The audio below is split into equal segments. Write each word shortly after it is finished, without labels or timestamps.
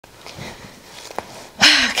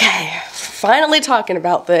finally talking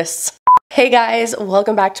about this. Hey guys,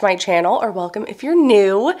 welcome back to my channel, or welcome if you're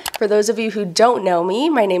new. For those of you who don't know me,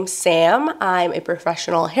 my name's Sam. I'm a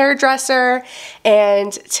professional hairdresser,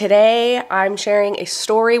 and today I'm sharing a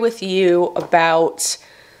story with you about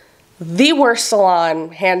the worst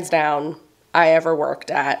salon, hands down, I ever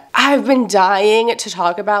worked at. I've been dying to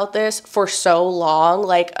talk about this for so long,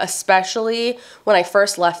 like especially when I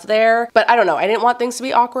first left there, but I don't know, I didn't want things to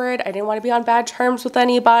be awkward. I didn't want to be on bad terms with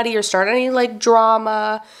anybody or start any like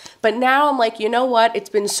drama. But now I'm like, you know what? It's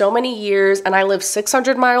been so many years and I live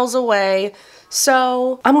 600 miles away,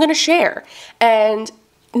 so I'm gonna share. And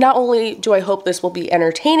not only do I hope this will be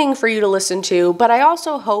entertaining for you to listen to, but I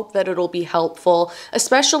also hope that it'll be helpful,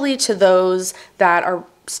 especially to those that are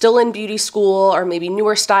still in beauty school or maybe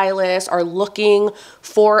newer stylists, are looking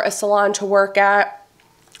for a salon to work at,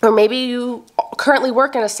 or maybe you currently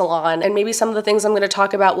work in a salon and maybe some of the things I'm going to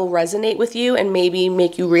talk about will resonate with you and maybe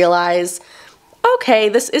make you realize, okay,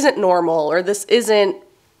 this isn't normal or this isn't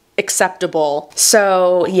acceptable.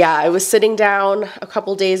 So yeah, I was sitting down a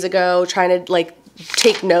couple days ago trying to like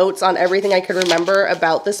take notes on everything I could remember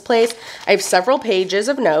about this place. I have several pages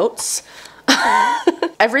of notes.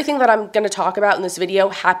 Everything that I'm going to talk about in this video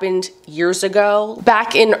happened years ago,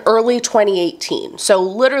 back in early 2018, so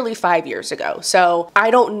literally 5 years ago. So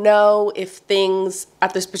I don't know if things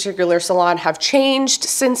at this particular salon have changed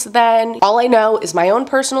since then. All I know is my own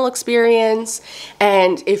personal experience,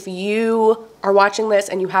 and if you are watching this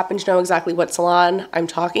and you happen to know exactly what salon I'm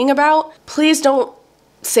talking about, please don't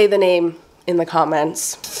say the name in the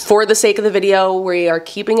comments. For the sake of the video, we are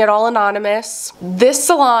keeping it all anonymous. This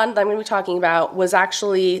salon that I'm going to be talking about was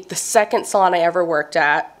actually the second salon I ever worked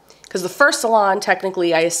at, because the first salon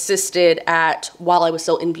technically I assisted at while I was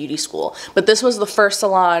still in beauty school, but this was the first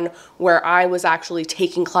salon where I was actually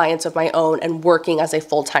taking clients of my own and working as a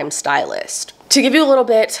full-time stylist. To give you a little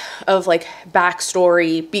bit of like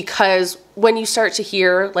backstory, because when you start to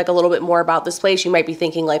hear like a little bit more about this place, you might be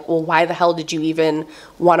thinking like, well, why the hell did you even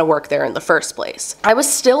want to work there in the first place? I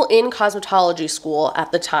was still in cosmetology school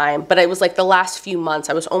at the time, but it was like the last few months.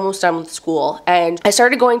 I was almost done with school, and I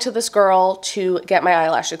started going to this girl to get my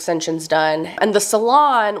eyelash extensions done. And the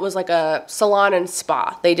salon was like a salon and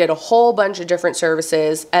spa. They did a whole bunch of different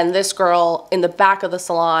services, and this girl in the back of the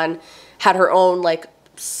salon had her own like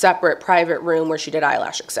separate private room where she did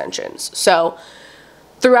eyelash extensions. So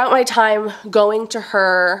throughout my time going to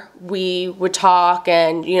her, we would talk,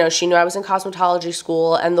 and you know, she knew I was in cosmetology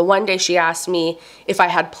school, and the one day she asked me if I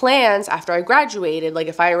had plans after I graduated, like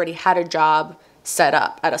if I already had a job set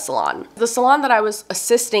up at a salon. The salon that I was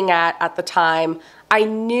assisting at the time, I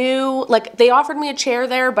knew, like, they offered me a chair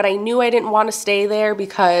there, but I knew I didn't want to stay there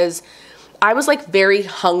because I was like very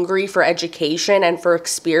hungry for education and for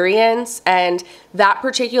experience, and that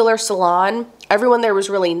particular salon, everyone there was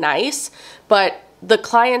really nice, but the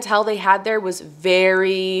clientele they had there was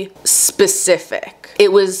very specific.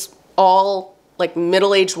 It was all like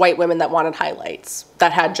middle-aged white women that wanted highlights,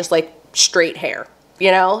 that had just like straight hair, you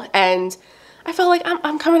know? And I felt like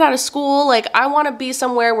I'm coming out of school, like I want to be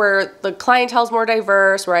somewhere where the clientele is more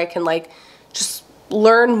diverse, where I can like just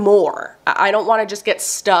learn more. I don't want to just get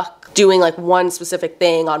stuck doing like one specific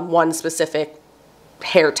thing on one specific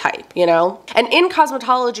hair type, you know? And in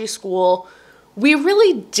cosmetology school, we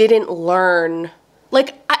really didn't learn,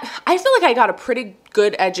 like, I feel like I got a pretty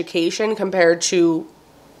good education compared to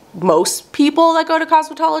most people that go to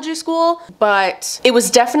cosmetology school, but it was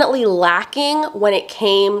definitely lacking when it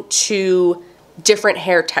came to different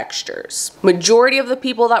hair textures. Majority of the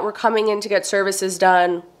people that were coming in to get services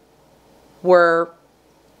done were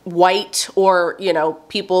white, or, you know,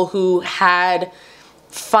 people who had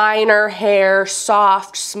finer hair,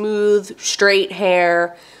 soft, smooth, straight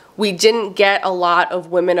hair. We didn't get a lot of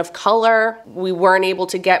women of color. We weren't able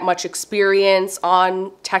to get much experience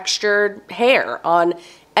on textured hair, on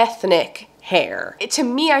ethnic hair. To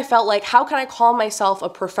me, I felt like, how can I call myself a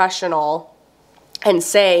professional and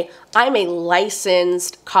say, I'm a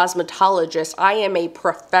licensed cosmetologist, I am a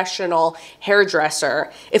professional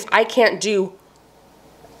hairdresser, if I can't do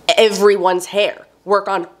everyone's hair, work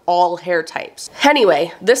on all hair types?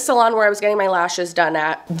 Anyway, this salon where I was getting my lashes done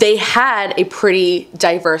at, they had a pretty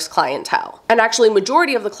diverse clientele. And actually,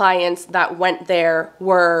 majority of the clients that went there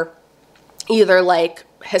were either like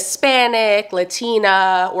Hispanic,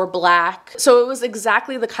 Latina, or Black. So it was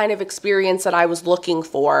exactly the kind of experience that I was looking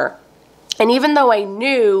for. And even though I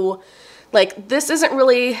knew, like, this isn't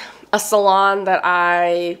really a salon that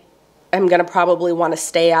I am gonna probably want to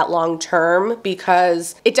stay at long term,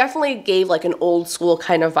 because it definitely gave like an old school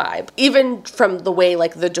kind of vibe, even from the way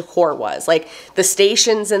like the decor was. Like the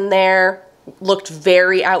stations in there looked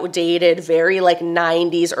very outdated, very like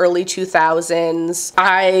 90s, early 2000s.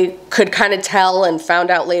 I could kind of tell and found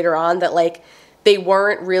out later on that like they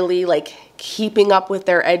weren't really like keeping up with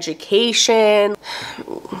their education.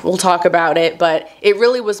 We'll talk about it, but it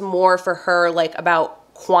really was more for her like about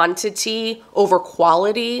quantity over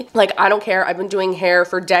quality. Like, I don't care. I've been doing hair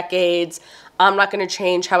for decades. I'm not going to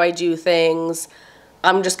change how I do things.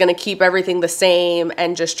 I'm just going to keep everything the same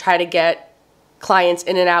and just try to get clients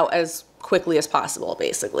in and out as quickly as possible,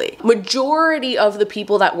 basically. Majority of the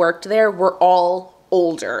people that worked there were all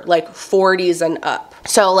older, like 40s and up.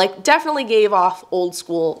 So like definitely gave off old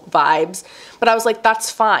school vibes, but I was like, that's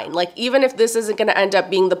fine. Like, even if this isn't gonna end up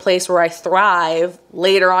being the place where I thrive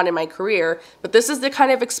later on in my career, but this is the kind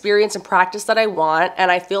of experience and practice that I want, and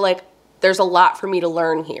I feel like there's a lot for me to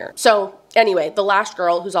learn here. So anyway, the last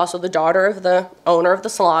girl, who's also the daughter of the owner of the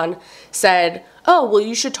salon, said, oh, well,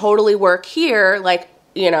 you should totally work here. Like,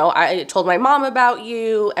 you know, I told my mom about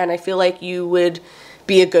you, and I feel like you would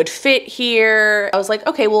be a good fit here. I was like,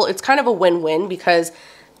 okay, well, it's kind of a win-win because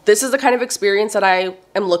this is the kind of experience that I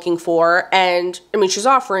am looking for. And I mean, she's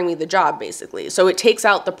offering me the job basically. So it takes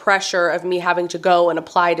out the pressure of me having to go and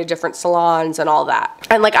apply to different salons and all that.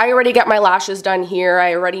 And like, I already get my lashes done here.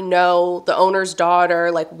 I already know the owner's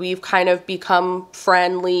daughter. Like, we've kind of become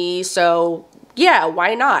friendly. So yeah,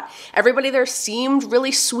 why not? Everybody there seemed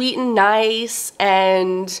really sweet and nice.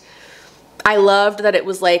 And I loved that it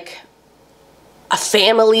was like a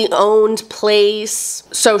family-owned place.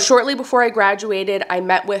 So shortly before I graduated, I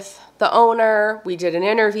met with the owner. We did an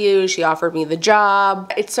interview. She offered me the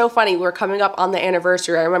job. It's so funny. We're coming up on the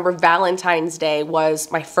anniversary. I remember Valentine's Day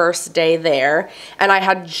was my first day there, and I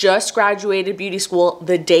had just graduated beauty school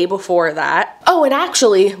the day before that. Oh, and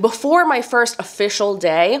actually, before my first official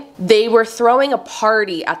day, they were throwing a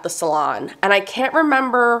party at the salon, and I can't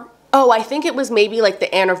remember. Oh, I think it was maybe like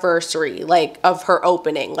the anniversary, like, of her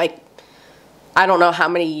opening. Like, I don't know how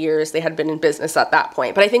many years they had been in business at that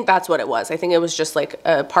point, but I think that's what it was. I think it was just like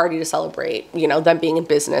a party to celebrate, you know, them being in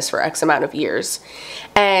business for X amount of years.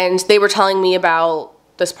 And they were telling me about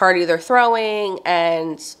this party they're throwing,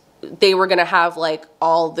 and they were gonna have like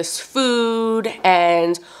all this food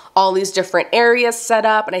and all these different areas set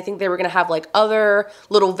up. And I think they were gonna have like other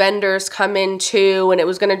little vendors come in too. And it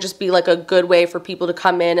was gonna just be like a good way for people to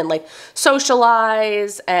come in and like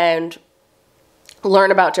socialize and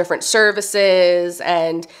learn about different services,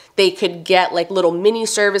 and they could get like little mini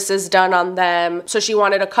services done on them. So she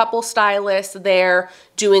wanted a couple stylists there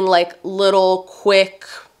doing like little quick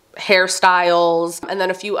hairstyles, and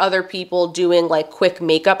then a few other people doing like quick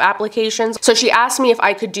makeup applications. So she asked me if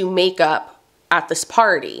I could do makeup at this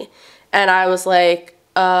party, and I was like,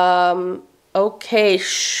 okay,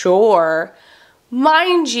 sure.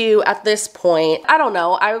 Mind you, at this point, I don't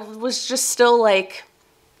know, I was just still like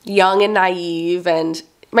young and naive, and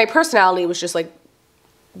my personality was just like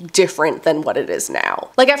different than what it is now.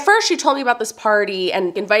 Like, at first she told me about this party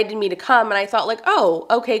and invited me to come, and I thought like, oh,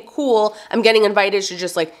 okay, cool. I'm getting invited to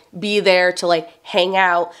just like be there to like hang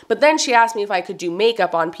out. But then she asked me if I could do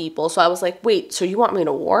makeup on people. So I was like, wait, so you want me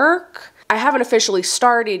to work? I haven't officially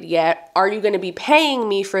started yet. Are you going to be paying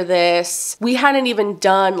me for this? We hadn't even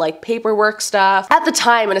done like paperwork stuff. At the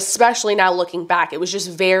time, and especially now looking back, it was just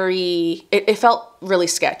very, it felt really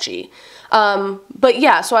sketchy. But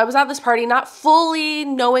yeah, so I was at this party not fully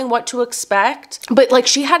knowing what to expect, but like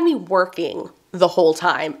she had me working the whole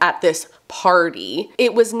time at this party.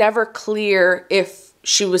 It was never clear if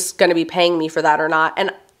she was going to be paying me for that or not.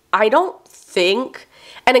 And I don't think,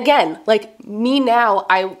 and again, like me now,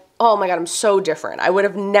 oh my God, I'm so different. I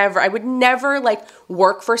would never like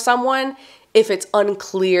work for someone if it's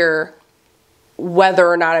unclear whether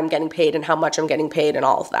or not I'm getting paid and how much I'm getting paid and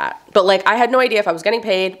all of that. But like, I had no idea if I was getting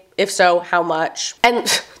paid, if so, how much.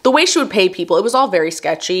 And the way she would pay people, it was all very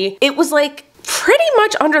sketchy. It was like pretty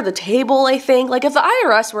much under the table, I think. Like, if the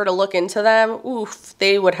IRS were to look into them, oof,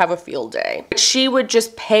 they would have a field day. She would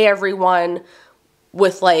just pay everyone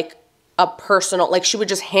with like a personal, like she would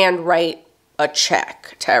just handwrite a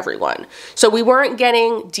check to everyone. So we weren't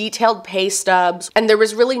getting detailed pay stubs, and there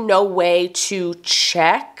was really no way to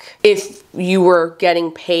check if you were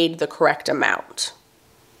getting paid the correct amount,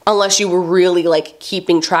 unless you were really like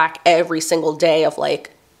keeping track every single day of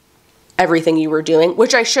like everything you were doing,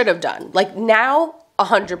 which I should have done. Like now,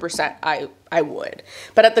 100% I would.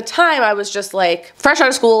 But at the time, I was just like fresh out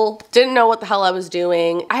of school, didn't know what the hell I was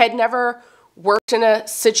doing. I had never worked in a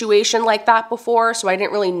situation like that before, so I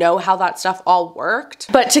didn't really know how that stuff all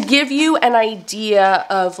worked. But to give you an idea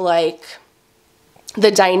of like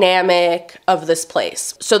the dynamic of this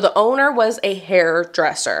place. So the owner was a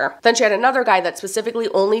hairdresser. Then she had another guy that specifically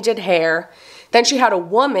only did hair. Then she had a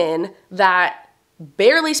woman that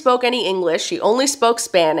barely spoke any English. She only spoke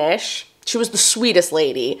Spanish. She was the sweetest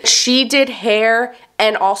lady. She did hair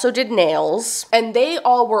and also did nails, and they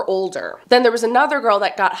all were older. Then there was another girl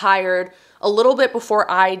that got hired a little bit before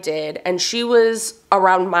I did, and she was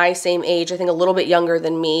around my same age, I think a little bit younger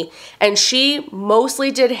than me, and she mostly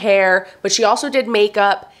did hair, but she also did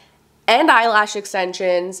makeup and eyelash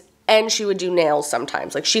extensions, and she would do nails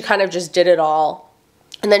sometimes. Like, she kind of just did it all.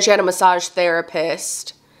 And then she had a massage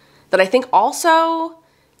therapist that I think also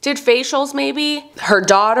did facials maybe. Her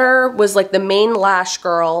daughter was like the main lash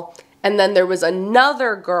girl, and then there was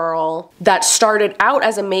another girl that started out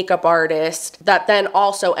as a makeup artist that then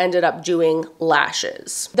also ended up doing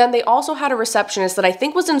lashes. Then they also had a receptionist that I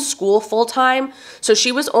think was in school full-time, so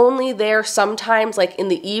she was only there sometimes like in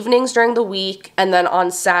the evenings during the week and then on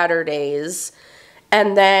Saturdays.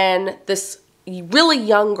 And then this really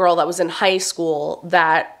young girl that was in high school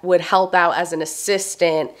that would help out as an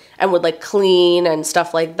assistant and would like clean and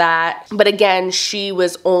stuff like that. But again, she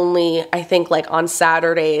was only, I think, like on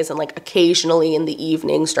Saturdays and like occasionally in the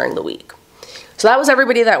evenings during the week. So that was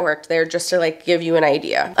everybody that worked there, just to like give you an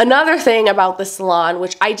idea. Another thing about the salon,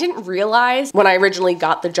 which I didn't realize when I originally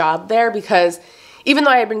got the job there, because even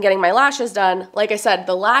though I had been getting my lashes done, like I said,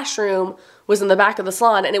 the lash room was in the back of the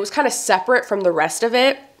salon and it was kind of separate from the rest of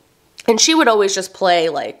it. And she would always just play,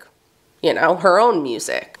 like, you know, her own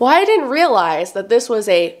music. Well, I didn't realize that this was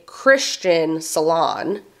a Christian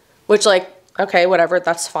salon, which, like, okay, whatever,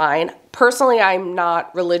 that's fine. Personally, I'm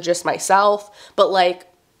not religious myself, but, like,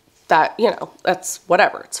 that, you know, that's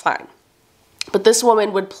whatever, it's fine. But this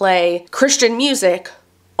woman would play Christian music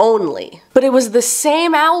only. But it was the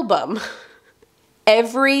same album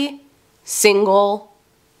every single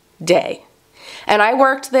day. And I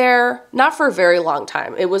worked there not for a very long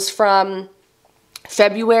time. It was from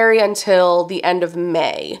February until the end of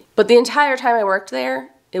May. But the entire time I worked there,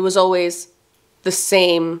 it was always the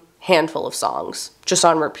same handful of songs, just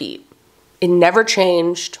on repeat. It never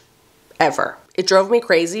changed, ever. It drove me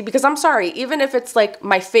crazy because I'm sorry, even if it's like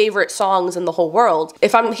my favorite songs in the whole world,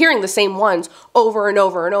 if I'm hearing the same ones over and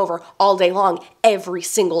over and over all day long, every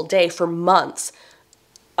single day for months,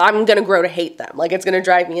 I'm gonna grow to hate them. Like, it's gonna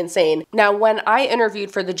drive me insane. Now, when I interviewed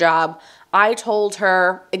for the job, I told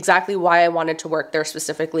her exactly why I wanted to work there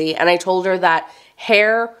specifically, and I told her that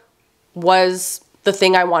hair was the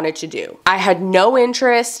thing I wanted to do. I had no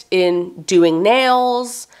interest in doing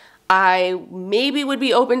nails. I maybe would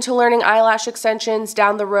be open to learning eyelash extensions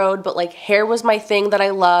down the road, but like hair was my thing that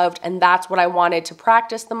I loved, and that's what I wanted to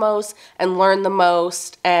practice the most and learn the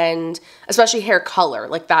most, and especially hair color,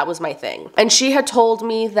 like that was my thing. And she had told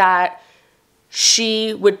me that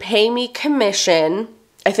she would pay me commission.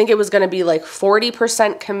 I think it was gonna be like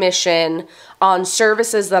 40% commission on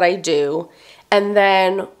services that I do, and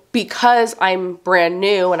then because I'm brand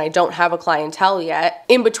new and I don't have a clientele yet,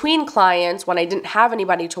 in between clients, when I didn't have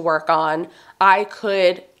anybody to work on, I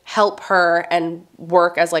could help her and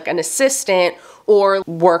work as like an assistant or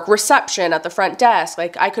work reception at the front desk.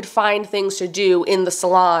 Like, I could find things to do in the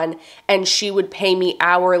salon and she would pay me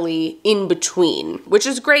hourly in between, which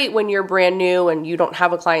is great when you're brand new and you don't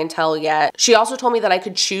have a clientele yet. She also told me that I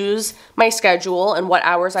could choose my schedule and what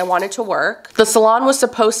hours I wanted to work. The salon was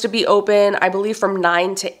supposed to be open, I believe, from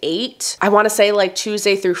 9 to 8. I want to say like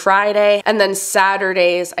Tuesday through Friday, and then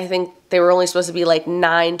Saturdays, I think they were only supposed to be like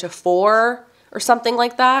 9 to 4 or something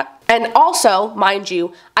like that. And also, mind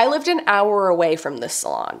you, I lived an hour away from this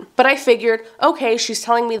salon. But I figured, okay, she's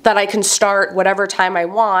telling me that I can start whatever time I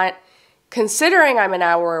want. Considering I'm an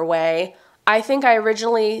hour away, I think I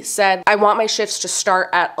originally said I want my shifts to start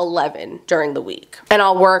at 11 during the week. And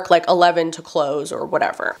I'll work like 11 to close or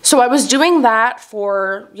whatever. So I was doing that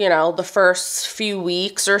for, you know, the first few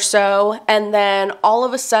weeks or so. And then all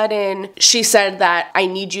of a sudden, she said that I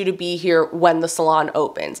need you to be here when the salon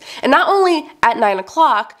opens. And not only at 9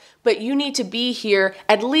 o'clock, but you need to be here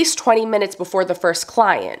at least 20 minutes before the first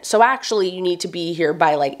client. So actually you need to be here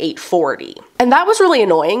by like 8:40. And that was really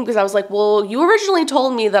annoying because I was like, well, you originally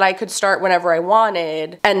told me that I could start whenever I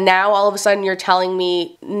wanted. And now all of a sudden you're telling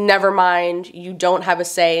me, never mind, you don't have a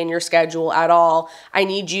say in your schedule at all. I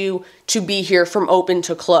need you to be here from open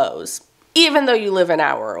to close, even though you live an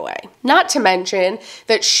hour away. Not to mention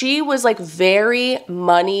that she was like very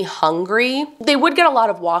money hungry. They would get a lot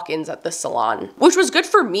of walk-ins at the salon, which was good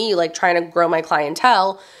for me, like trying to grow my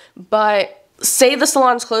clientele. But say the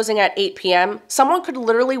salon's closing at 8 p.m., someone could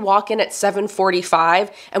literally walk in at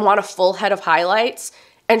 7:45 and want a full head of highlights,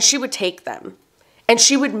 and she would take them. And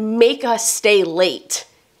she would make us stay late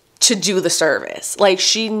to do the service. Like,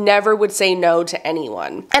 she never would say no to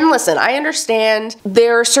anyone. And listen, I understand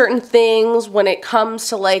there are certain things when it comes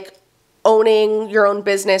to like owning your own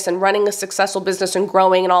business and running a successful business and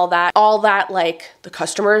growing and all that, like, the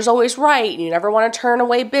customer is always right, you never want to turn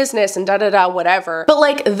away business and da-da-da, whatever. But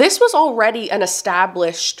like, this was already an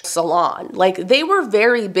established salon. Like, they were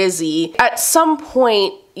very busy. At some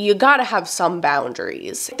point, you gotta have some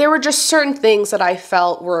boundaries. There were just certain things that I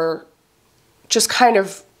felt were just kind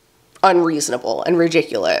of unreasonable and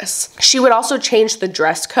ridiculous. She would also change the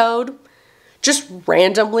dress code just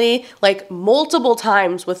randomly, like multiple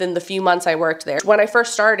times within the few months I worked there. When I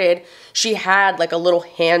first started, she had like a little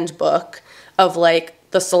handbook of like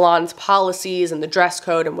the salon's policies and the dress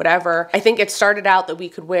code and whatever. I think it started out that we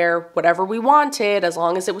could wear whatever we wanted as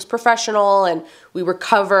long as it was professional and we were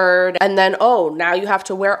covered. And then, oh, now you have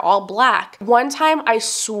to wear all black. One time, I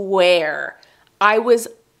swear, I was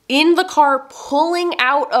in the car pulling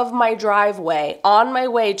out of my driveway on my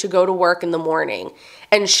way to go to work in the morning,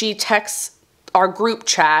 and she texts our group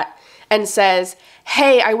chat and says,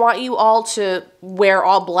 hey, I want you all to wear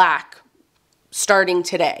all black starting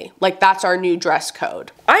today. Like, that's our new dress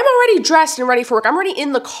code. I'm already dressed and ready for work. I'm already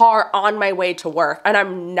in the car on my way to work, and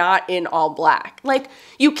I'm not in all black. Like,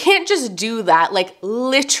 you can't just do that, like,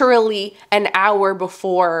 literally an hour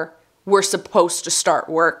before we're supposed to start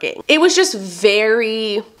working. It was just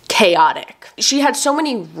very chaotic. She had so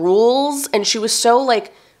many rules, and she was so,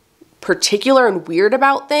 like, particular and weird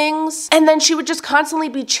about things. And then she would just constantly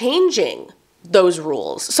be changing those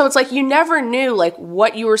rules. So it's like you never knew like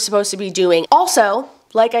what you were supposed to be doing. Also,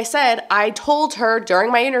 like I said, I told her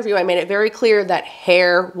during my interview, I made it very clear that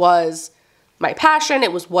hair was my passion.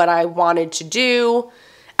 It was what I wanted to do.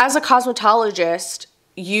 As a cosmetologist,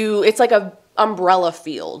 it's like a umbrella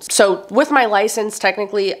field. So with my license,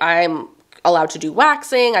 technically I'm allowed to do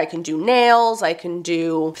waxing, I can do nails, I can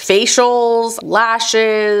do facials,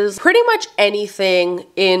 lashes, pretty much anything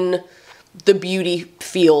in the beauty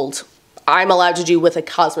field I'm allowed to do with a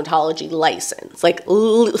cosmetology license, like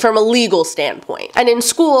from a legal standpoint. And in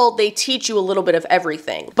school, they teach you a little bit of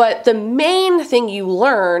everything, but the main thing you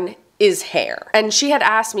learn is hair. And she had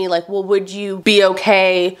asked me like, well, would you be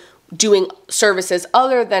okay doing services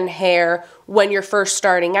other than hair when you're first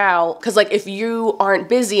starting out? Because like if you aren't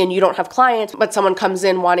busy and you don't have clients, but someone comes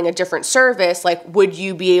in wanting a different service, like would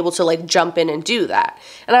you be able to like jump in and do that?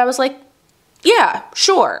 And I was like, yeah,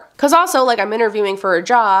 sure. Because also like I'm interviewing for a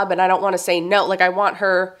job and I don't want to say no. Like I want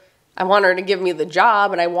her to give me the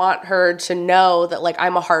job and I want her to know that like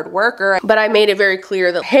I'm a hard worker. But I made it very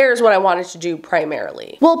clear that hair is what I wanted to do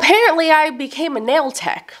primarily. Well, apparently I became a nail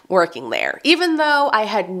tech working there. Even though I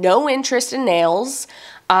had no interest in nails,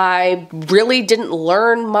 I really didn't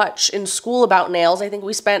learn much in school about nails. I think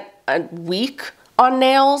we spent a week on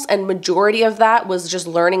nails and majority of that was just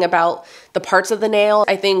learning about the parts of the nail.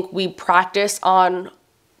 I think we practiced on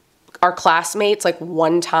our classmates like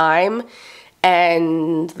one time,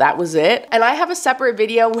 and that was it. And I have a separate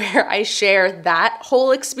video where I share that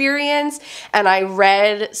whole experience, and I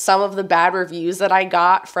read some of the bad reviews that I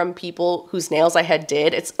got from people whose nails I had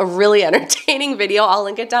did. It's a really entertaining video. I'll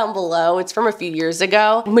link it down below. It's from a few years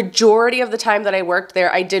ago. Majority of the time that I worked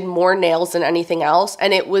there, I did more nails than anything else,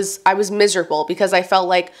 and I was miserable because I felt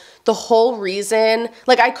like the whole reason,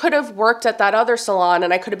 like I could have worked at that other salon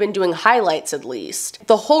and I could have been doing highlights at least.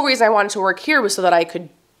 The whole reason I wanted to work here was so that I could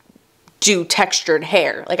do textured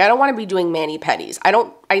hair. Like I don't want to be doing mani-pedis.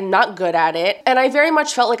 I'm not good at it. And I very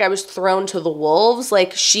much felt like I was thrown to the wolves.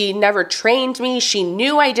 Like she never trained me. She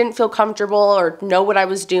knew I didn't feel comfortable or know what I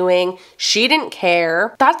was doing. She didn't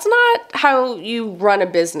care. That's not how you run a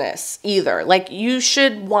business either. Like you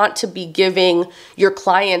should want to be giving your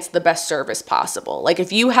clients the best service possible. Like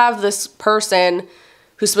if you have this person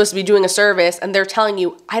who's supposed to be doing a service and they're telling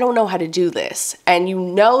you, I don't know how to do this, and you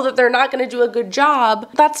know that they're not gonna do a good job,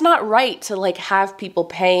 that's not right to like have people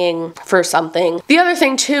paying for something. The other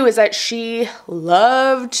thing too is that she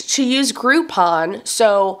loved to use Groupon,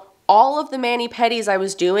 so all of the mani-pedis I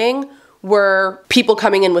was doing were people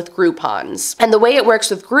coming in with Groupons. And the way it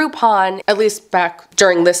works with Groupon, at least back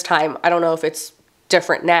during this time, I don't know if it's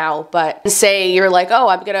different now, but say you're like, oh,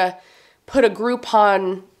 I'm gonna put a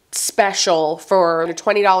Groupon special for a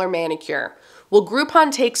 $20 manicure. Well,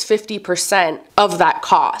 Groupon takes 50% of that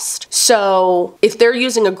cost. So if they're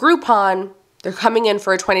using a Groupon, they're coming in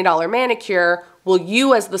for a $20 manicure. Well,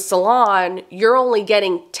 you as the salon, you're only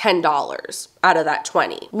getting $10 out of that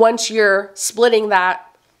 20. Once you're splitting that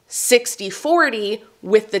 60-40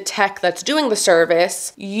 with the tech that's doing the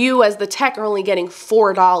service, you as the tech are only getting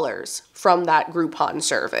 $4 from that Groupon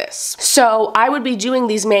service. So I would be doing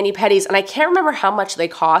these mani-pedis and I can't remember how much they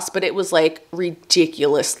cost, but it was like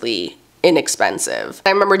ridiculously inexpensive.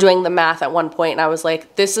 I remember doing the math at one point and I was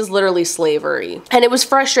like, this is literally slavery. And it was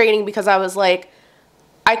frustrating because I was like,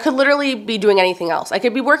 I could literally be doing anything else. I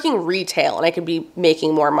could be working retail and I could be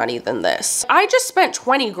making more money than this. I just spent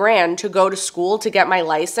 20 grand to go to school to get my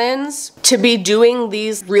license, to be doing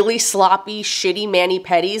these really sloppy, shitty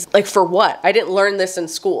mani-pedis. Like, for what? I didn't learn this in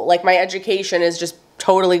school. Like, my education is just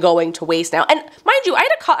totally going to waste now. And mind you, I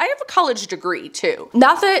have a college degree too.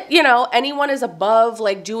 Not that, you know, anyone is above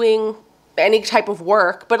like doing any type of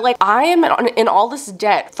work, but like I am in all this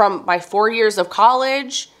debt from my 4 years of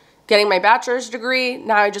college, getting my bachelor's degree.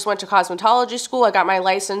 Now I just went to cosmetology school. I got my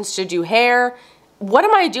license to do hair. What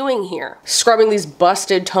am I doing here? Scrubbing these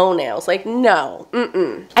busted toenails. Like, no.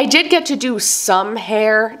 I did get to do some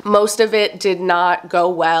hair. Most of it did not go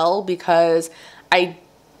well because I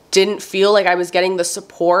didn't feel like I was getting the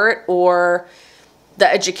support or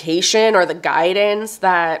the education or the guidance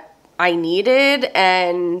that I needed,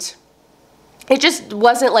 and it just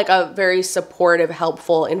wasn't like a very supportive,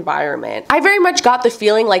 helpful environment. I very much got the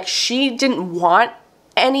feeling like she didn't want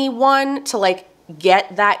anyone to like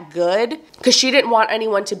get that good because she didn't want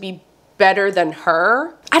anyone to be better than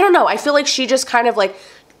her. I don't know. I feel like she just kind of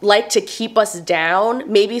liked to keep us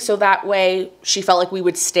down, maybe so that way she felt like we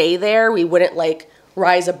would stay there. We wouldn't like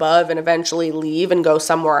rise above and eventually leave and go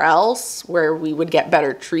somewhere else where we would get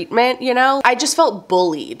better treatment, you know? I just felt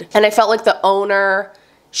bullied. And I felt like the owner,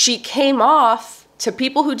 she came off, to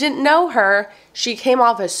people who didn't know her, she came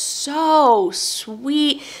off as so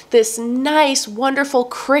sweet, this nice, wonderful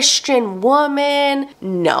Christian woman.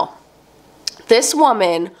 No. This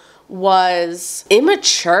woman was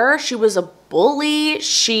immature. She was a bully.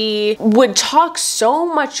 She would talk so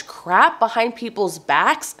much crap behind people's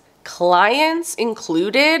backs, clients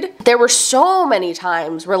included. There were so many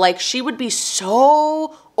times where like she would be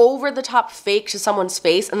so over the top fake to someone's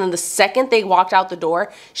face, and then the second they walked out the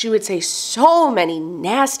door, she would say so many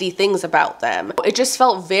nasty things about them. It just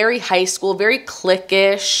felt very high school, very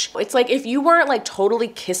cliquish. It's like if you weren't like totally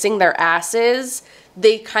kissing their asses,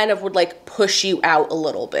 they kind of would like push you out a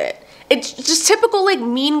little bit. It's just typical like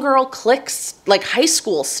mean girl cliques, like high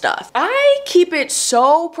school stuff. I keep it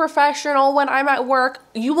so professional when I'm at work.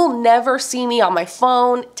 You will never see me on my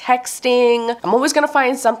phone, texting. I'm always gonna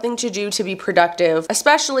find something to do to be productive,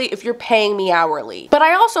 especially if you're paying me hourly. But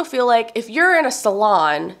I also feel like if you're in a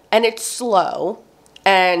salon and it's slow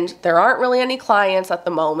and there aren't really any clients at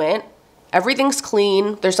the moment, everything's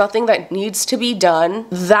clean, there's nothing that needs to be done,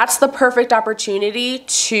 that's the perfect opportunity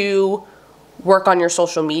to work on your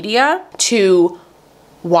social media, to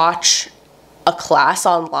watch a class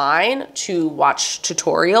online, to watch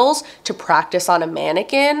tutorials, to practice on a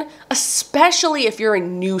mannequin, especially if you're a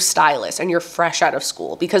new stylist and you're fresh out of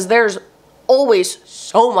school, because there's always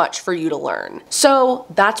so much for you to learn. So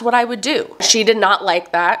that's what I would do. She did not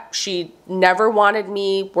like that. She never wanted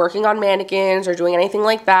me working on mannequins or doing anything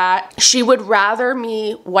like that. She would rather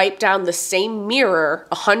me wipe down the same mirror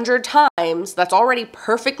 100 times that's already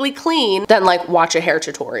perfectly clean than like watch a hair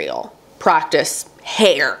tutorial, practice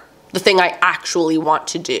hair, the thing I actually want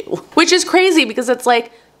to do. Which is crazy because it's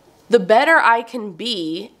like, the better I can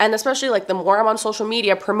be, and especially like the more I'm on social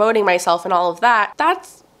media promoting myself and all of that,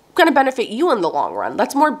 that's gonna benefit you in the long run.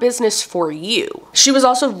 That's more business for you. She was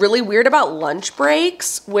also really weird about lunch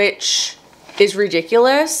breaks, which is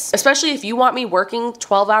ridiculous. Especially if you want me working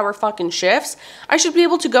 12-hour fucking shifts, I should be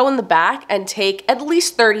able to go in the back and take at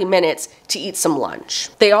least 30 minutes to eat some lunch.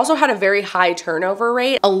 They also had a very high turnover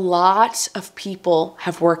rate. A lot of people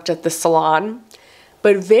have worked at the salon,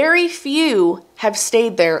 but very few have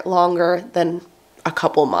stayed there longer than a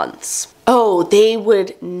couple months. Oh, they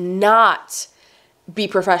would not be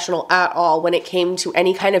professional at all when it came to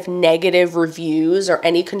any kind of negative reviews or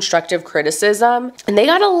any constructive criticism. And they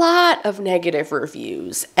got a lot of negative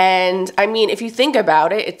reviews. And I mean, if you think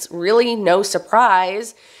about it, it's really no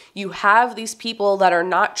surprise. You have these people that are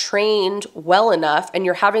not trained well enough and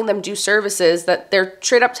you're having them do services that they're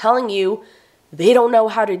straight up telling you they don't know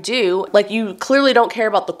how to do. Like, you clearly don't care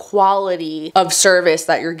about the quality of service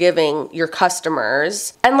that you're giving your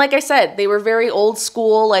customers. And like I said, they were very old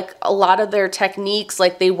school. Like, a lot of their techniques,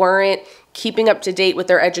 like they weren't keeping up to date with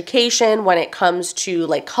their education when it comes to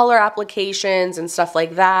like color applications and stuff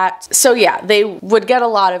like that. So yeah, they would get a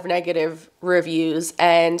lot of negative reviews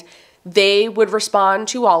and they would respond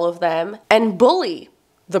to all of them and bully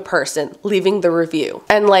the person leaving the review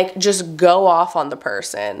and like just go off on the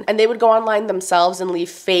person. And they would go online themselves and leave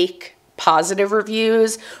fake positive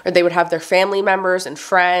reviews, or they would have their family members and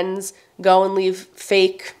friends go and leave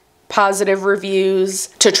fake positive reviews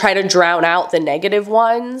to try to drown out the negative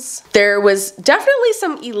ones. There was definitely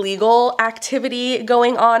some illegal activity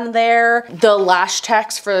going on there. The lash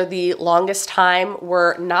techs for the longest time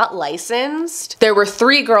were not licensed. There were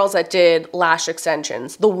 3 girls that did lash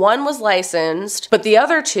extensions. The one was licensed, but the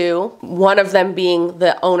other 2, one of them being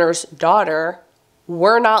the owner's daughter,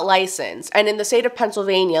 were not licensed. And in the state of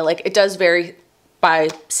Pennsylvania, like, it does vary by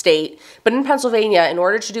state, but in Pennsylvania, in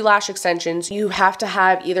order to do lash extensions, you have to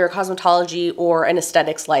have either a cosmetology or an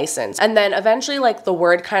aesthetics license. And then eventually, like, the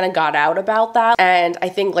word kind of got out about that, and I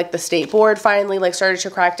think like the state board finally like started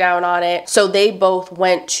to crack down on it. So they both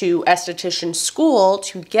went to esthetician school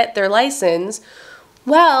to get their license.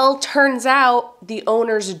 Well, turns out the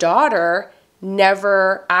owner's daughter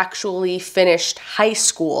never actually finished high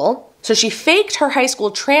school. So she faked her high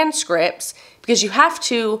school transcripts, because you have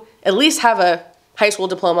to at least have a high school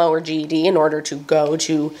diploma or GED in order to go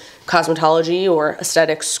to cosmetology or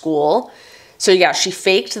aesthetics school. So yeah, she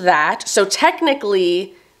faked that. So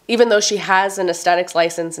technically, even though she has an aesthetics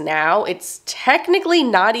license now, it's technically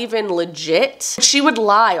not even legit. She would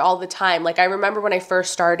lie all the time. Like, I remember when I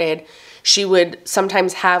first started, she would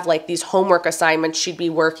sometimes have like these homework assignments she'd be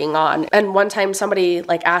working on. And one time somebody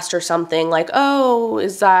like asked her something like, oh,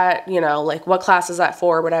 is that, you know, like, what class is that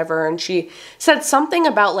for, whatever. And she said something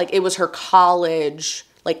about like it was her college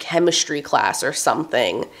like chemistry class or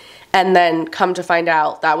something. And then come to find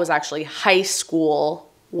out that was actually high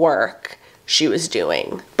school work she was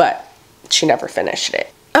doing, but she never finished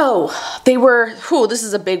it. Oh, they were, this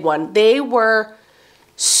is a big one. They were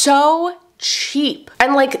so cheap,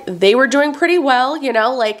 and like they were doing pretty well, you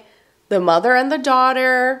know, like the mother and the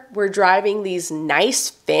daughter were driving these nice,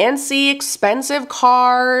 fancy, expensive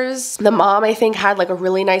cars. The mom, I think, had like a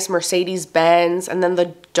really nice Mercedes Benz, and then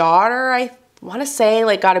the daughter, I want to say,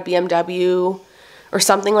 like got a BMW or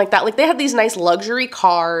something like that. Like, they had these nice luxury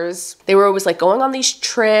cars. They were always like going on these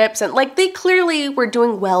trips, and like they clearly were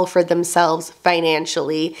doing well for themselves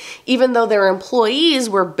financially, even though their employees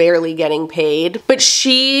were barely getting paid. But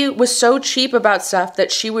she was so cheap about stuff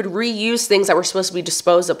that she would reuse things that were supposed to be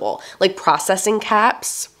disposable, like processing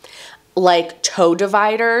caps, like toe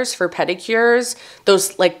dividers for pedicures,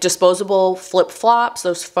 those like disposable flip-flops,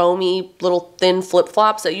 those foamy little thin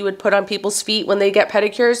flip-flops that you would put on people's feet when they get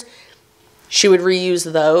pedicures. She would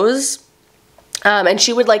reuse those. And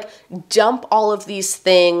she would like dump all of these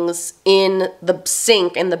things in the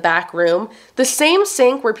sink in the back room. The same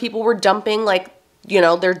sink where people were dumping like, you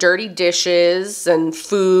know, their dirty dishes and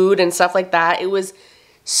food and stuff like that. It was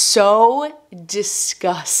so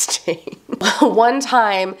disgusting. One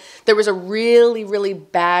time there was a really, really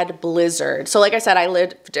bad blizzard. So like I said, I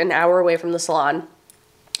lived an hour away from the salon.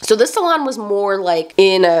 So this salon was more like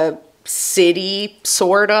in a city,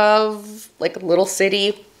 sort of, like a little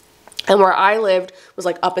city, and where I lived was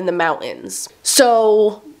like up in the mountains.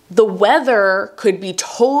 So the weather could be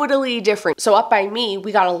totally different. So up by me,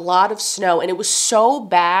 we got a lot of snow, and it was so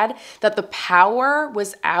bad that the power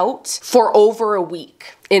was out for over a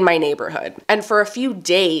week in my neighborhood. And for a few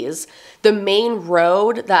days, the main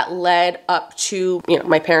road that led up to, you know,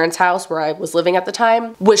 my parents' house where I was living at the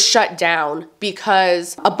time was shut down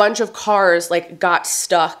because a bunch of cars like got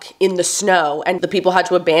stuck in the snow, and the people had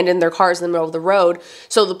to abandon their cars in the middle of the road.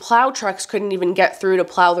 So the plow trucks couldn't even get through to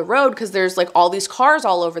plow the road because there's like all these cars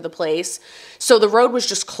all over the place. So the road was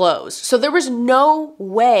just closed. So there was no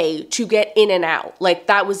way to get in and out. Like,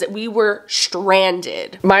 that was it. We were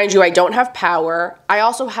stranded. Mind you, I don't have power. I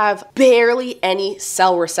also have barely any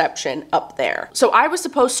cell reception up there. So I was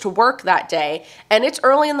supposed to work that day, and it's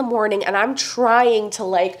early in the morning, and I'm trying to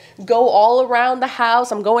like go all around the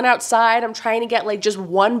house. I'm going outside. I'm trying to get like just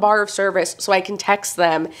one bar of service so I can text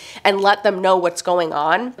them and let them know what's going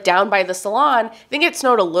on. Down by the salon, I think it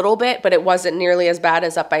snowed a little bit, but it wasn't nearly as bad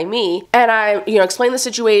as up by me. And I, you know, explained the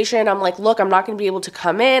situation. I'm like, look, I'm not going to be able to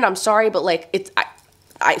come in. I'm sorry, but like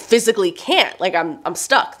I physically can't. Like, I'm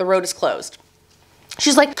stuck. The road is closed.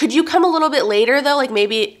 She's like, could you come a little bit later though? Like,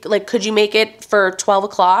 maybe, like, could you make it for 12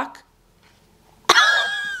 o'clock?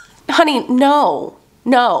 Honey, no.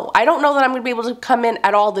 I don't know that I'm gonna be able to come in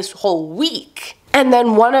at all this whole week. And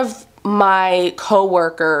then one of my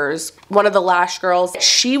coworkers, one of the lash girls,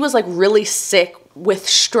 she was like really sick with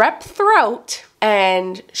strep throat,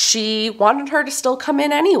 and she wanted her to still come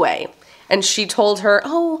in anyway. And she told her,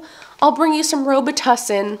 oh, I'll bring you some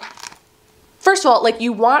Robitussin. First of all, like,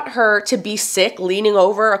 you want her to be sick leaning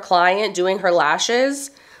over a client doing her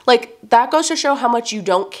lashes? Like, that goes to show how much you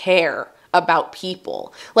don't care about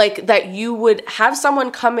people. Like, that you would have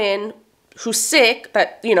someone come in who's sick,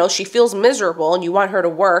 that, you know, she feels miserable and you want her to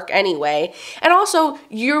work anyway. And also,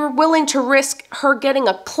 you're willing to risk her getting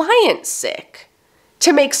a client sick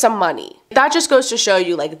to make some money. That just goes to show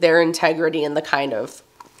you like their integrity and the kind of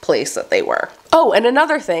place that they were. Oh, and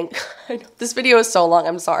another thing, I know this video is so long,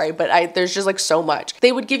 I'm sorry, but there's just like so much.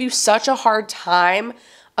 They would give you such a hard time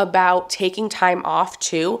about taking time off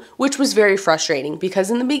too, which was very frustrating because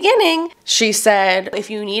in the beginning, she said, if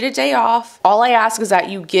you need a day off, all I ask is that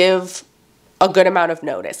you give a good amount of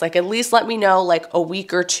notice. Like at least let me know like a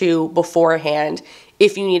week or two beforehand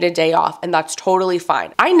if you need a day off, and that's totally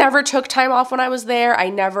fine. I never took time off when I was there. I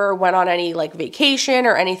never went on any like vacation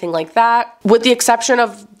or anything like that, with the exception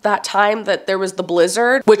of that time that there was the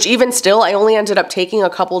blizzard, which even still, I only ended up taking a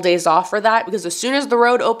couple days off for that because as soon as the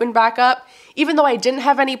road opened back up, even though I didn't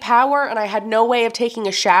have any power and I had no way of taking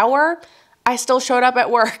a shower, I still showed up at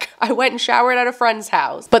work. I went and showered at a friend's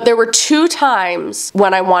house. But there were 2 times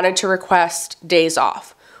when I wanted to request days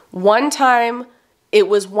off. One time, it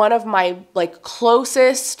was one of my like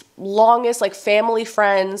closest, longest like family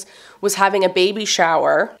friends was having a baby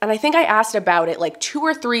shower. And I think I asked about it like 2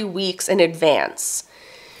 or 3 weeks in advance.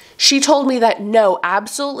 She told me that no,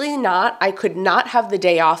 absolutely not. I could not have the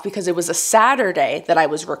day off because it was a Saturday that I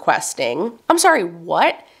was requesting. I'm sorry,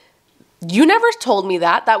 what? You never told me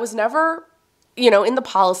that. That was never, in the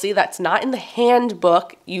policy. That's not in the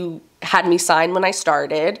handbook you had me sign when I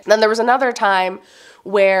started. Then there was another time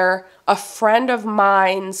where a friend of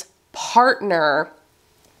mine's partner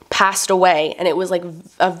passed away, and it was like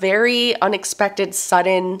a very unexpected,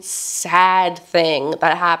 sudden, sad thing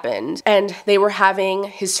that happened. And they were having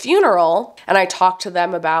his funeral, and I talked to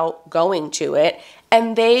them about going to it,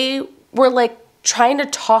 and they were like trying to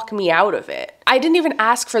talk me out of it. I didn't even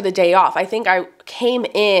ask for the day off. I think I came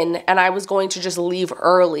in and I was going to just leave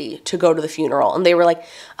early to go to the funeral, and they were like,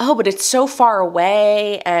 oh, but it's so far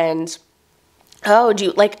away, and oh,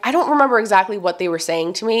 I don't remember exactly what they were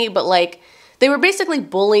saying to me, but like, they were basically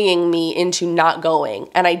bullying me into not going,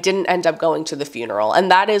 and I didn't end up going to the funeral,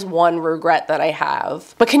 and that is one regret that I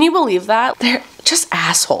have. But can you believe that? They're just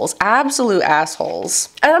assholes, absolute assholes.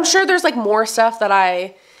 And I'm sure there's like more stuff that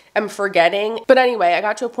I am forgetting. But anyway, I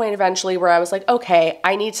got to a point eventually where I was like, okay,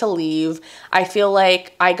 I need to leave. I feel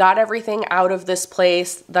like I got everything out of this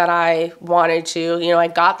place that I wanted to. I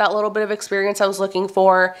got that little bit of experience I was looking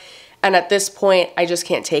for. And at this point, I just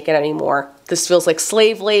can't take it anymore. This feels like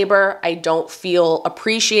slave labor. I don't feel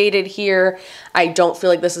appreciated here. I don't feel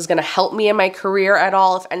like this is gonna help me in my career at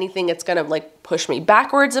all. If anything, it's gonna like push me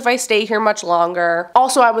backwards if I stay here much longer.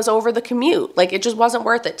 Also, I was over the commute. Like it just wasn't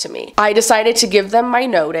worth it to me. I decided to give them my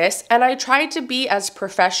notice, and I tried to be as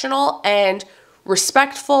professional and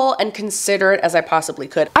respectful and considerate as I possibly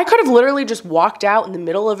could. I could have literally just walked out in the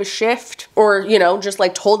middle of a shift or, just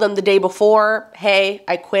like told them the day before, hey,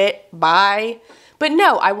 I quit, bye. But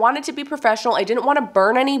no, I wanted to be professional. I didn't want to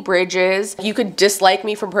burn any bridges. You could dislike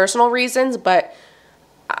me for personal reasons, but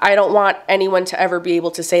I don't want anyone to ever be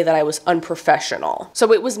able to say that I was unprofessional.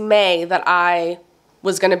 So it was May that I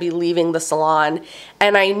was going to be leaving the salon,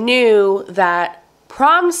 and I knew that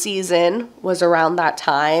prom season was around that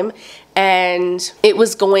time, and it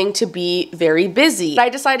was going to be very busy. I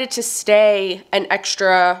decided to stay an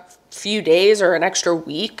extra few days or an extra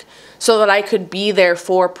week so that I could be there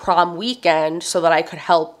for prom weekend so that I could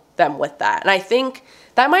help them with that. And I think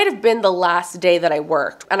that might have been the last day that I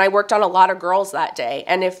worked. And I worked on a lot of girls that day.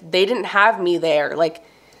 And if they didn't have me there, like,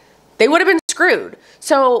 they would have been screwed.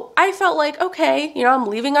 So I felt like, okay, I'm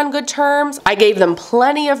leaving on good terms. I gave them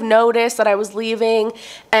plenty of notice that I was leaving,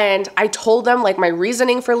 and I told them like my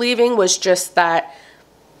reasoning for leaving was just that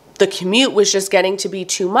the commute was just getting to be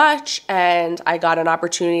too much, and I got an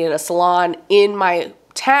opportunity at a salon in my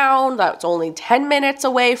town that's only 10 minutes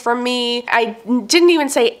away from me. I didn't even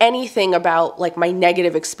say anything about like my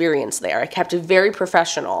negative experience there. I kept it very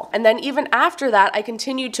professional. And then even after that, I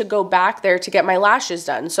continued to go back there to get my lashes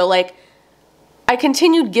done. So like I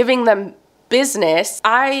continued giving them business.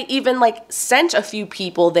 I even like sent a few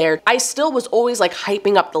people there. I still was always like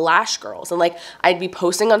hyping up the lash girls, and like I'd be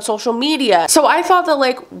posting on social media. So I thought that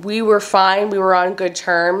like we were fine, we were on good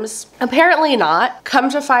terms. Apparently not. Come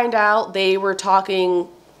to find out, they were talking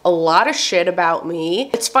a lot of shit about me.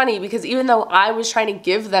 It's funny because even though I was trying to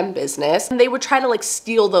give them business, they would try to like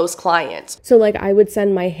steal those clients. So like I would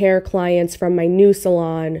send my hair clients from my new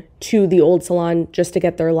salon to the old salon just to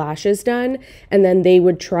get their lashes done, and then they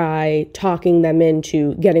would try talking them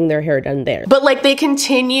into getting their hair done there. But like they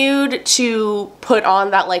continued to put on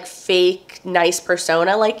that like fake nice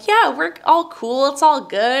persona, like, yeah, we're all cool, it's all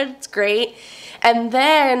good, it's great. And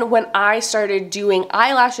then when I started doing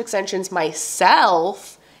eyelash extensions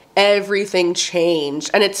myself, everything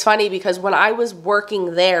changed. And it's funny because when I was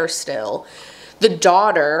working there still, the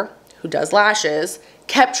daughter who does lashes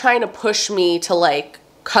kept trying to push me to like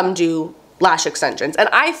come do lash extensions. And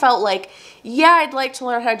I felt like, yeah, I'd like to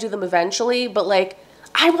learn how to do them eventually, but like,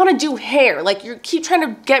 I want to do hair. Like, you keep trying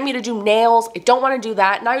to get me to do nails. I don't want to do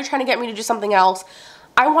that. Now you're trying to get me to do something else.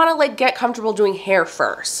 I want to like get comfortable doing hair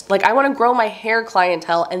first. Like, I want to grow my hair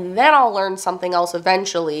clientele and then I'll learn something else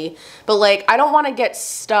eventually. But like, I don't want to get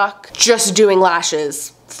stuck just doing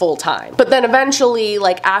lashes full time. But then eventually,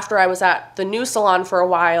 like after I was at the new salon for a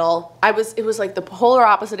while, it was like the polar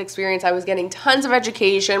opposite experience. I was getting tons of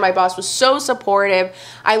education. My boss was so supportive.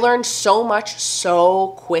 I learned so much so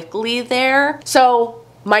quickly there. So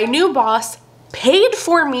my new boss paid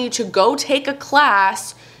for me to go take a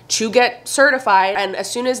class to get certified, and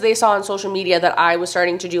as soon as they saw on social media that I was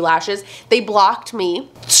starting to do lashes, they blocked me,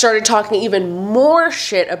 started talking even more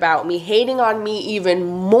shit about me, hating on me even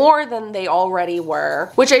more than they already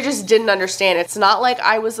were, which I just didn't understand. It's not like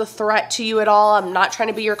I was a threat to you at all. I'm not trying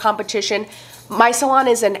to be your competition. My salon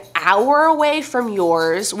is an hour away from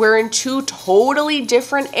yours. We're in two totally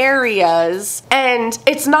different areas, and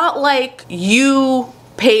it's not like you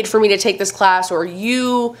paid for me to take this class or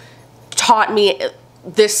you taught me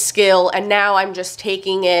this skill and now I'm just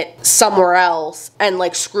taking it somewhere else and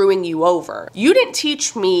like screwing you over. You didn't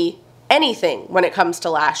teach me anything when it comes to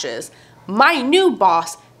lashes. My new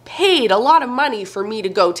boss paid a lot of money for me to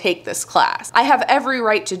go take this class. I have every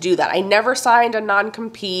right to do that. I never signed a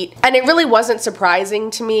non-compete, and it really wasn't surprising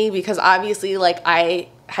to me because obviously like I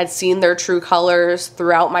had seen their true colors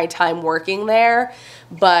throughout my time working there,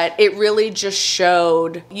 but it really just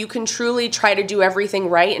showed you can truly try to do everything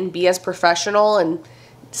right and be as professional and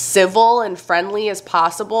civil and friendly as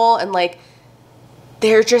possible, and like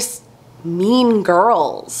they're just mean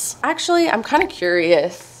girls. Actually, I'm kind of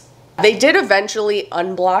curious. They did eventually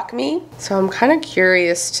unblock me, so I'm kind of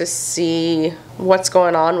curious to see what's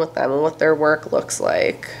going on with them and what their work looks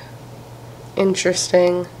like.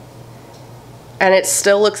 Interesting. And it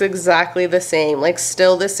still looks exactly the same, like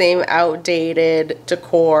still the same outdated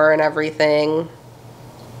decor and everything.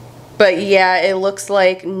 But yeah, it looks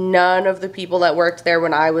like none of the people that worked there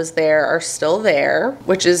when I was there are still there,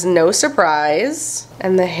 which is no surprise.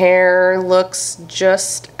 And the hair looks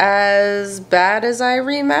just as bad as I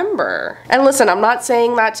remember. And listen, I'm not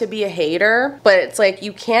saying that to be a hater, but it's like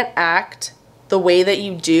you can't act the way that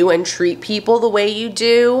you do and treat people the way you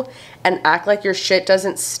do and act like your shit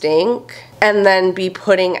doesn't stink and then be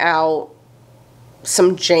putting out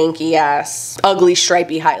some janky ass, ugly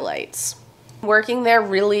stripy highlights. Working there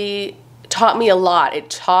really taught me a lot. It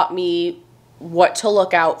taught me what to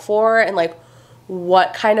look out for and like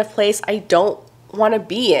what kind of place I don't want to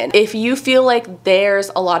be in. If you feel like there's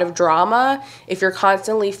a lot of drama, if you're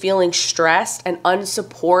constantly feeling stressed and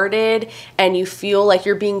unsupported and you feel like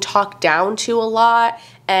you're being talked down to a lot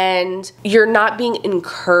and you're not being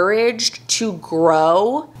encouraged to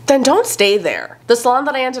grow, then don't stay there. The salon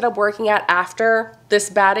that I ended up working at after this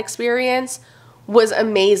bad experience was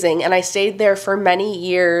amazing, and I stayed there for many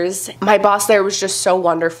years. My boss there was just so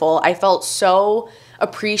wonderful. I felt so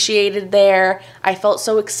appreciated there. I felt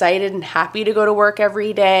so excited and happy to go to work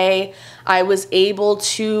every day. I was able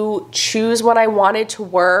to choose when I wanted to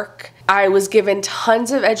work. I was given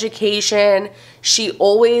tons of education. She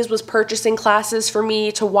always was purchasing classes for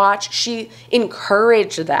me to watch. She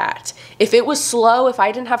encouraged that. If it was slow, if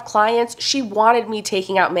I didn't have clients, she wanted me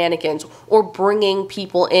taking out mannequins or bringing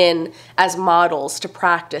people in as models to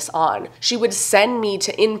practice on. She would send me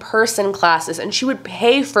to in-person classes and she would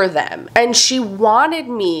pay for them. And she wanted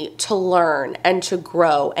me to learn and to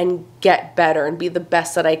grow and get better and be the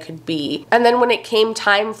best that I could be. And then when it came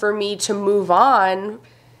time for me to move on,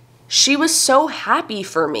 she was so happy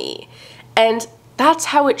for me. And that's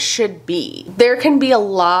how it should be. There can be a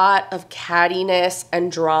lot of cattiness and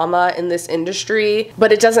drama in this industry,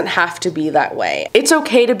 but it doesn't have to be that way. It's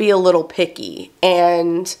okay to be a little picky.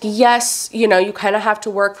 And yes, you know, you kind of have to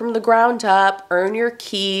work from the ground up, earn your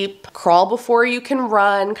keep, crawl before you can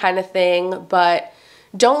run kind of thing, but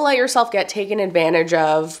don't let yourself get taken advantage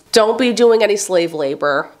of. Don't be doing any slave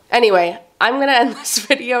labor. Anyway, I'm gonna end this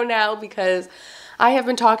video now because I have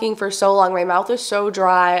been talking for so long. My mouth is so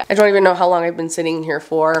dry. I don't even know how long I've been sitting here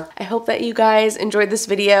for. I hope that you guys enjoyed this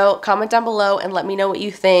video. Comment down below and let me know what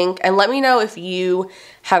you think. And let me know if you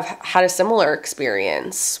have had a similar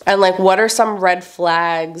experience. And like, what are some red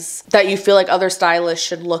flags that you feel like other stylists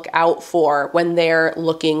should look out for when they're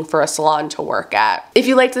looking for a salon to work at? If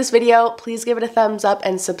you liked this video, please give it a thumbs up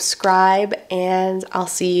and subscribe. And I'll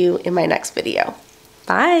see you in my next video.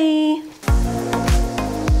 Bye.